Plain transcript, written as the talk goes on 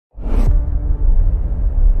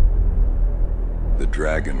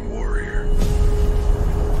Dragon Warrior.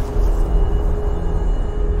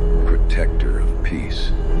 Protector of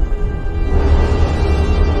peace.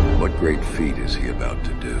 What great feat is he about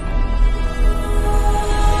to do?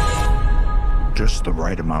 Just the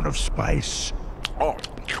right amount of spice. Oh.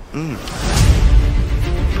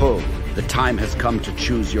 Pull. The time has come to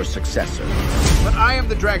choose your successor. But I am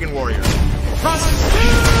the Dragon Warrior.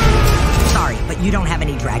 Sorry, but you don't have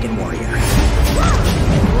any Dragon Warrior.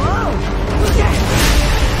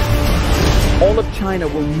 All of China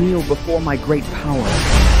will kneel before my great power.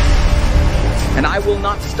 And I will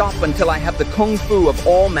not stop until I have the Kung Fu of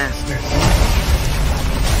all masters.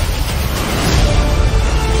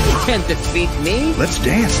 You can't defeat me. Let's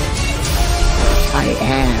dance. I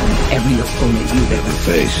am every opponent you've ever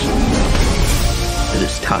faced. It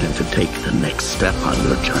is time to take the next step on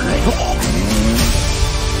your journey.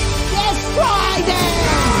 Destroy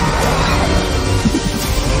them!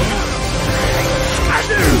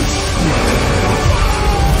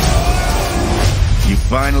 You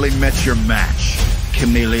finally met your match,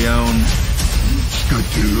 chameleon.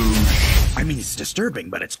 Skadoosh. I mean, it's disturbing,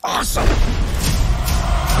 but it's awesome.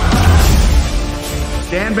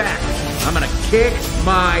 Stand back. I'm gonna kick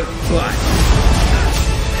my butt.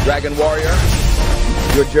 Dragon Warrior,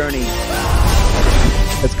 your journey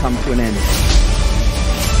has come to an end.